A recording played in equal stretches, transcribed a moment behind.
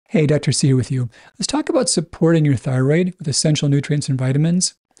Hey, Dr. C here with you. Let's talk about supporting your thyroid with essential nutrients and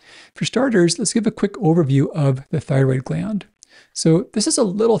vitamins. For starters, let's give a quick overview of the thyroid gland. So this is a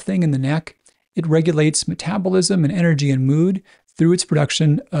little thing in the neck. It regulates metabolism and energy and mood through its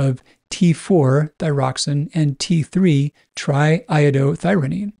production of T4 thyroxine and T3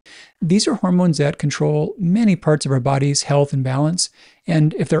 triiodothyronine. These are hormones that control many parts of our body's health and balance,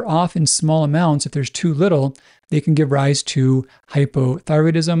 and if they're off in small amounts, if there's too little, they can give rise to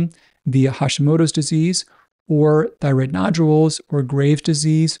hypothyroidism via Hashimoto's disease, or thyroid nodules, or Graves'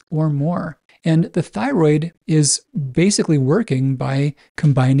 disease, or more. And the thyroid is basically working by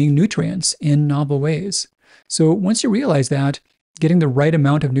combining nutrients in novel ways. So once you realize that, getting the right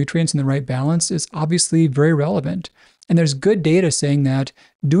amount of nutrients in the right balance is obviously very relevant. And there's good data saying that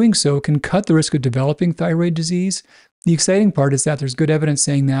doing so can cut the risk of developing thyroid disease. The exciting part is that there's good evidence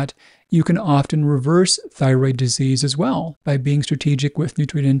saying that you can often reverse thyroid disease as well by being strategic with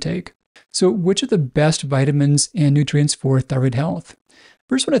nutrient intake. So which are the best vitamins and nutrients for thyroid health?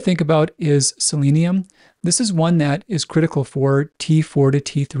 First one to think about is selenium. This is one that is critical for T4 to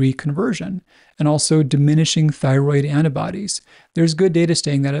T3 conversion and also diminishing thyroid antibodies. There's good data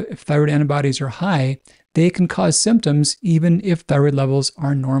saying that if thyroid antibodies are high, they can cause symptoms even if thyroid levels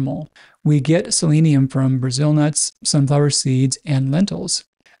are normal. We get selenium from Brazil nuts, sunflower seeds, and lentils.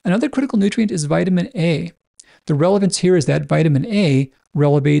 Another critical nutrient is vitamin A. The relevance here is that vitamin A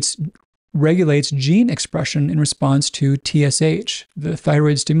regulates gene expression in response to TSH, the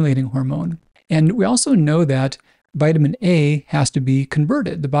thyroid stimulating hormone. And we also know that vitamin A has to be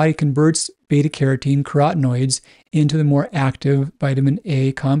converted. The body converts beta-carotene carotenoids into the more active vitamin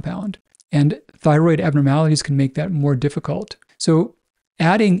A compound. And thyroid abnormalities can make that more difficult. So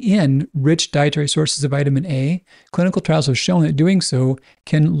adding in rich dietary sources of vitamin A, clinical trials have shown that doing so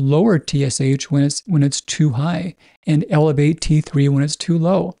can lower TSH when it's too high and elevate T3 when it's too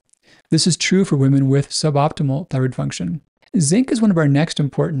low. This is true for women with suboptimal thyroid function. Zinc is one of our next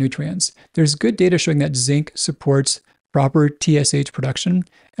important nutrients. There's good data showing that zinc supports proper TSH production,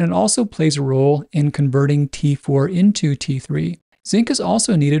 and it also plays a role in converting T4 into T3. Zinc is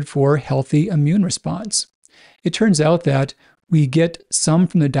also needed for healthy immune response. It turns out that we get some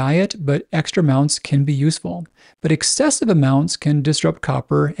from the diet, but extra amounts can be useful. But excessive amounts can disrupt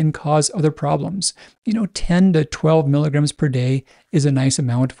copper and cause other problems. 10 to 12 milligrams per day is a nice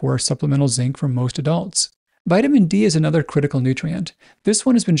amount for supplemental zinc for most adults. Vitamin D is another critical nutrient. This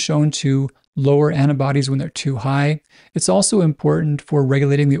one has been shown to lower antibodies when they're too high. It's also important for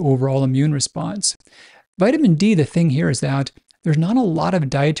regulating the overall immune response. Vitamin D, the thing here is that there's not a lot of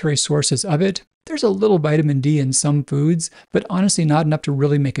dietary sources of it. There's a little vitamin D in some foods, but honestly not enough to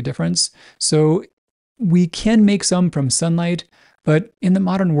really make a difference. So we can make some from sunlight, but in the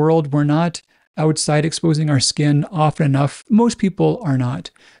modern world, we're not outside exposing our skin often enough. Most people are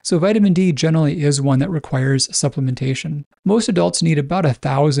not. So vitamin D generally is one that requires supplementation. Most adults need about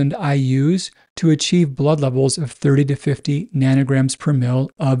 1,000 IUs to achieve blood levels of 30 to 50 nanograms per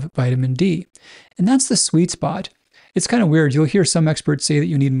mil of vitamin D. And that's the sweet spot. It's kind of weird. You'll hear some experts say that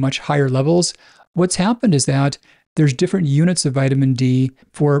you need much higher levels. What's happened is that there's different units of vitamin D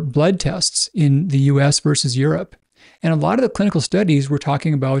for blood tests in the US versus Europe. And a lot of the clinical studies were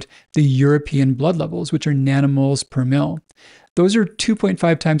talking about the European blood levels, which are nanomoles per mil. Those are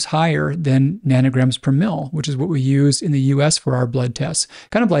 2.5 times higher than nanograms per mil, which is what we use in the US for our blood tests,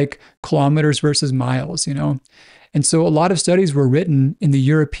 kind of like kilometers versus miles, And so a lot of studies were written in the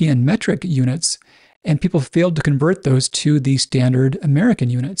European metric units, and people failed to convert those to the standard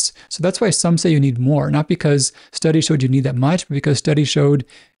American units. So that's why some say you need more, not because studies showed you need that much, but because studies showed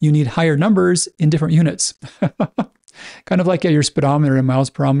you need higher numbers in different units. Kind of like your speedometer in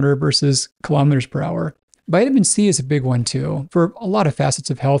miles per hour versus kilometers per hour. Vitamin C is a big one too, for a lot of facets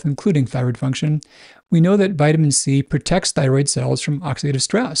of health, including thyroid function. We know that vitamin C protects thyroid cells from oxidative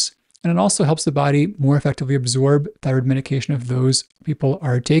stress, and it also helps the body more effectively absorb thyroid medication if those people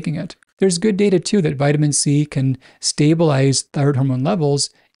are taking it. There's good data too that vitamin C can stabilize thyroid hormone levels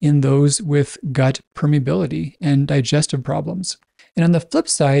in those with gut permeability and digestive problems. And on the flip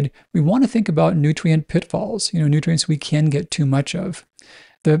side, we want to think about nutrient pitfalls, nutrients we can get too much of.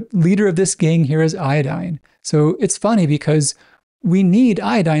 The leader of this gang here is iodine. So it's funny because we need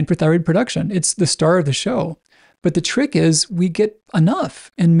iodine for thyroid production. It's the star of the show. But the trick is we get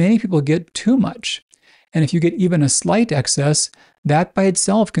enough, and many people get too much. And if you get even a slight excess, that by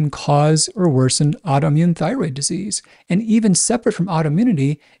itself can cause or worsen autoimmune thyroid disease. And even separate from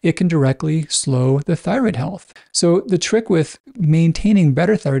autoimmunity, it can directly slow the thyroid health. So the trick with maintaining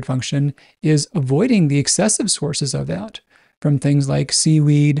better thyroid function is avoiding the excessive sources of that from things like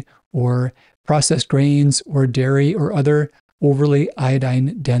seaweed or processed grains or dairy or other overly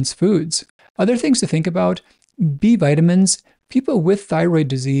iodine-dense foods. Other things to think about, B vitamins. People with thyroid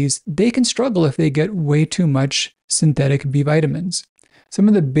disease, they can struggle if they get way too much synthetic B vitamins. Some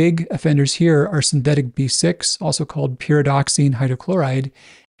of the big offenders here are synthetic B6, also called pyridoxine hydrochloride,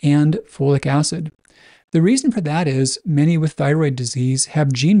 and folic acid. The reason for that is many with thyroid disease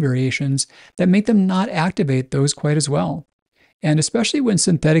have gene variations that make them not activate those quite as well. And especially when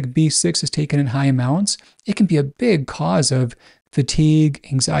synthetic B6 is taken in high amounts, it can be a big cause of fatigue,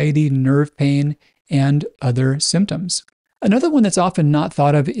 anxiety, nerve pain, and other symptoms. Another one that's often not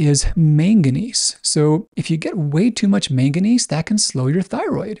thought of is manganese. So if you get way too much manganese, that can slow your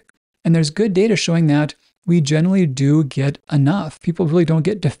thyroid. And there's good data showing that we generally do get enough. People really don't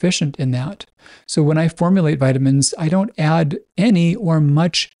get deficient in that. So when I formulate vitamins, I don't add any or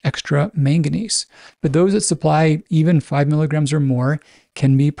much extra manganese. But those that supply even 5 milligrams or more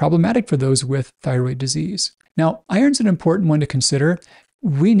can be problematic for those with thyroid disease. Now, iron's an important one to consider.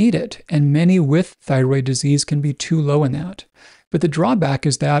 We need it, and many with thyroid disease can be too low in that. But the drawback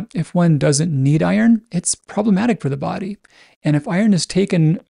is that if one doesn't need iron, it's problematic for the body. And if iron is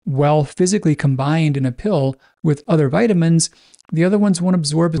taken while physically combined in a pill with other vitamins, the other ones won't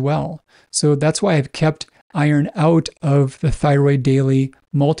absorb as well. So that's why I've kept iron out of the Thyroid Daily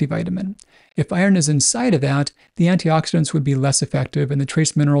multivitamin. If iron is inside of that, the antioxidants would be less effective and the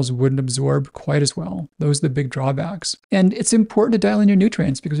trace minerals wouldn't absorb quite as well. Those are the big drawbacks. And it's important to dial in your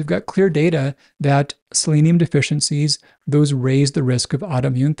nutrients because we've got clear data that selenium deficiencies, those raise the risk of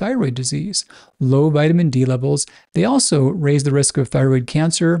autoimmune thyroid disease. Low vitamin D levels, they also raise the risk of thyroid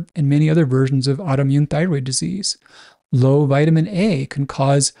cancer and many other versions of autoimmune thyroid disease. Low vitamin A can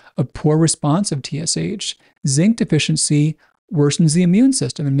cause a poor response of TSH. Zinc deficiency worsens the immune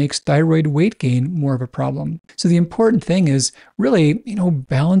system and makes thyroid weight gain more of a problem. So the important thing is really,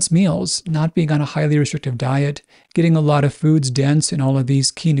 balanced meals, not being on a highly restrictive diet, getting a lot of foods dense in all of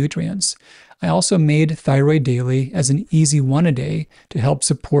these key nutrients. I also made Thyroid Daily as an easy one a day to help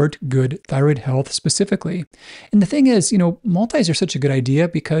support good thyroid health specifically. And the thing is, multis are such a good idea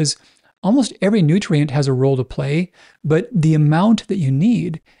because almost every nutrient has a role to play, but the amount that you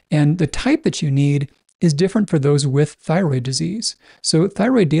need and the type that you need is different for those with thyroid disease. So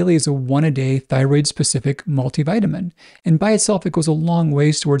Thyroid Daily is a one-a-day thyroid-specific multivitamin. And by itself, it goes a long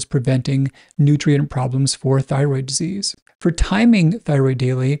ways towards preventing nutrient problems for thyroid disease. For timing Thyroid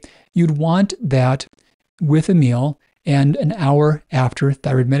Daily, you'd want that with a meal and an hour after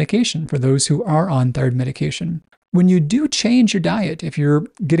thyroid medication for those who are on thyroid medication. When you do change your diet, if you're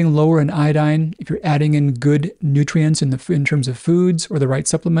getting lower in iodine, if you're adding in good nutrients in terms of foods or the right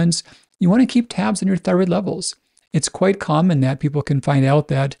supplements, you want to keep tabs on your thyroid levels. It's quite common that people can find out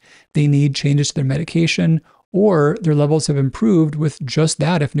that they need changes to their medication or their levels have improved with just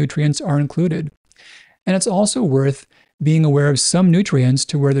that if nutrients are included. And it's also worth being aware of some nutrients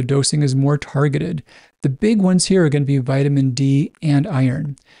to where the dosing is more targeted. The big ones here are going to be vitamin D and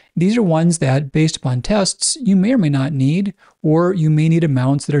iron. These are ones that, based upon tests, you may or may not need, or you may need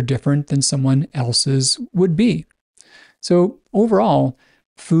amounts that are different than someone else's would be. So overall,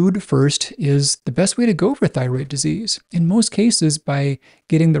 food first is the best way to go for thyroid disease. In most cases, by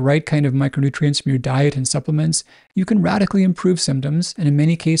getting the right kind of micronutrients from your diet and supplements, you can radically improve symptoms and in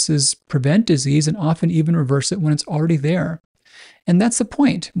many cases prevent disease and often even reverse it when it's already there. And that's the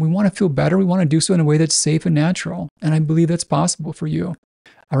point. We want to feel better. We want to do so in a way that's safe and natural. And I believe that's possible for you.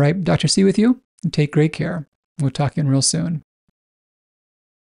 All right, Dr. C with you, and take great care. We'll talk again real soon.